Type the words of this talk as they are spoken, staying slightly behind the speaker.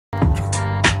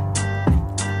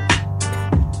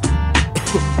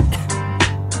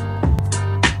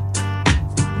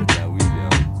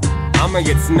summer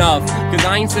gets snuffed, cause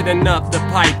I ain't sitting up to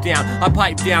pipe down. I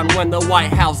pipe down when the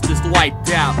White House just wiped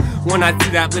out. When I see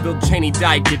that little Cheney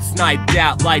dyke get sniped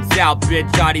out. Lights out,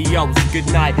 bitch, adios,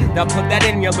 good night. Now put that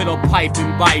in your little pipe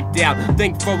and bite down.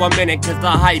 Think for a minute, cause the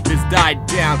hype has died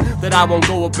down. That I won't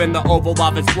go up in the Oval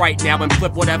Office right now and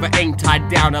flip whatever ain't tied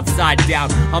down upside down.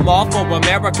 I'm all for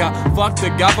America, fuck the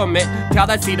government. Tell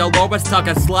that see Dolores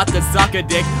Tucker, slut to suck a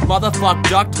dick. Motherfuck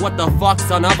ducked, what the fuck,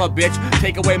 son of a bitch.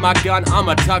 Take away my gun,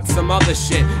 I'ma tuck some other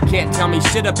shit. Can't tell me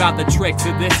shit about the tricks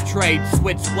of this trade.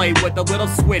 Switchblade with a little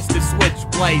switch to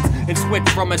switch blades. And switch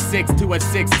from a 6 to a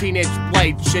 16-inch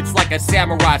blade. Shit's like a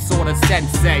samurai sort of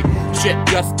sensei. Shit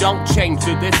just don't change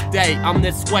to this day. I'm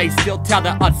this way, still tell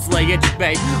the slay itch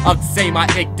bay. Say my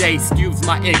ick day, excuse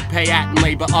my ick pay at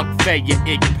labor, fay your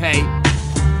ick pay.